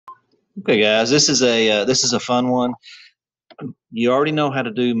Okay, guys, this is a fun one. You already know how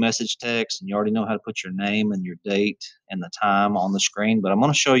to do message text, and you already know how to put your name and your date and the time on the screen. But I'm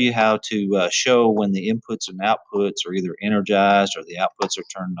going to show you how to show when the inputs and outputs are either energized or the outputs are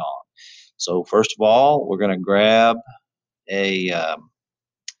turned on. So first of all, we're going to grab a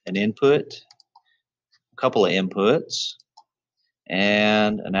an input, a couple of inputs,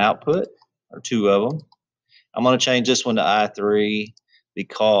 and an output, or two of them. I'm going to change this one to I3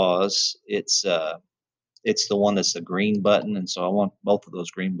 because it's the one that's the green button, and so I want both of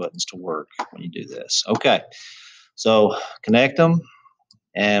those green buttons to work when you do this. Okay, so connect them,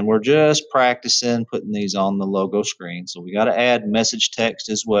 and we're just practicing putting these on the logo screen. So we got to add message text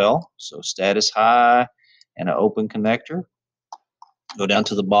as well. So status high and an open connector. Go down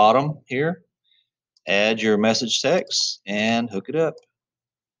to the bottom here, add your message text, and hook it up.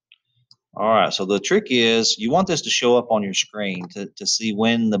 All right, so the trick is you want this to show up on your screen to see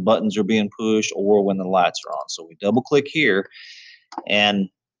when the buttons are being pushed or when the lights are on. So we double click here, and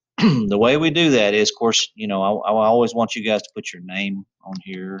the way we do that is, of course, I always want you guys to put your name on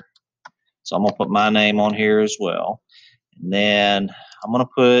here. So I'm going to put my name on here as well. And then I'm going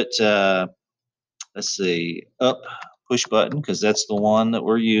to put, let's see, up push button because that's the one that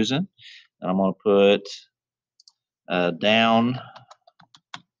we're using. And I'm going to put down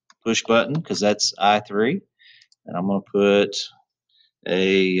push button because that's I3. And I'm going to put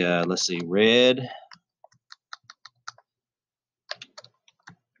let's see, red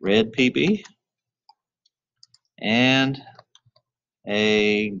PB and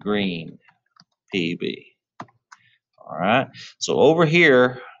a green PB. All right. So over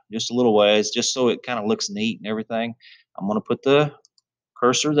here, just a little ways, just so it kind of looks neat and everything, I'm going to put the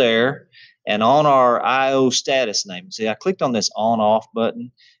cursor there. And on our IO status name, see, I clicked on this on-off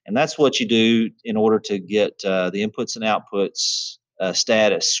button, and that's what you do in order to get the inputs and outputs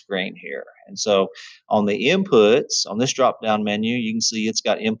status screen here. And so on the inputs, on this drop-down menu, you can see it's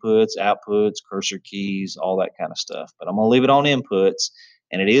got inputs, outputs, cursor keys, all that kind of stuff. But I'm going to leave it on inputs,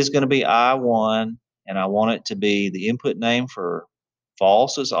 and it is going to be I1, and I want it to be the input name for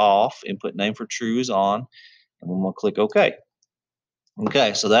false is off, input name for true is on, and I'm going to click OK.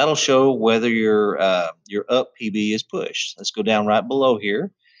 Okay, so that'll show whether your up PB is pushed. Let's go down right below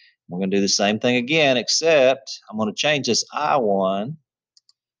here. We're going to do the same thing again, except I'm going to change this I1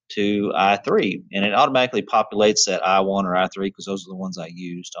 to I3, and it automatically populates that I1 or I3 because those are the ones I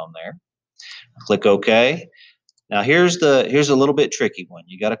used on there. Click OK. Now here's a little bit tricky one.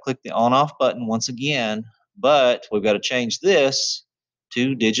 You got to click the on-off button once again, but we've got to change this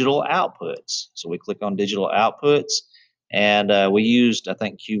to digital outputs. So we click on digital outputs, and we used, I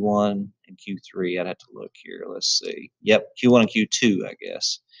think, Q1 and Q3. I'd have to look here. Let's see. Yep, Q1 and Q2, I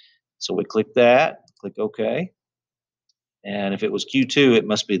guess. So we click that, click OK. And if it was Q2, it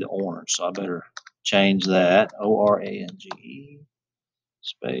must be the orange. So I better change that. ORANGE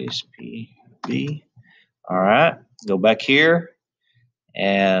space PB. All right, go back here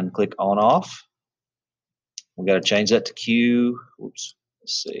and click on off. We got to change that to Q. Oops,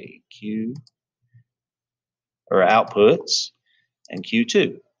 let's see, Q or outputs and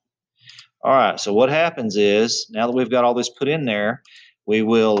Q2. All right, so what happens is now that we've got all this put in there, we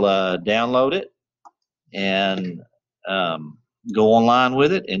will download it and go online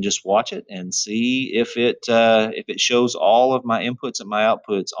with it and just watch it and see if it shows all of my inputs and my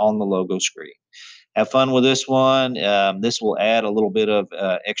outputs on the logo screen. Have fun with this one. This will add a little bit of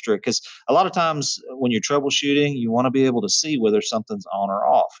extra because a lot of times when you're troubleshooting, you want to be able to see whether something's on or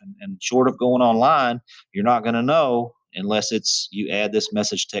off. And short of going online, you're not going to know unless you add this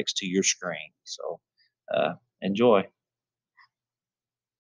message text to your screen. So enjoy.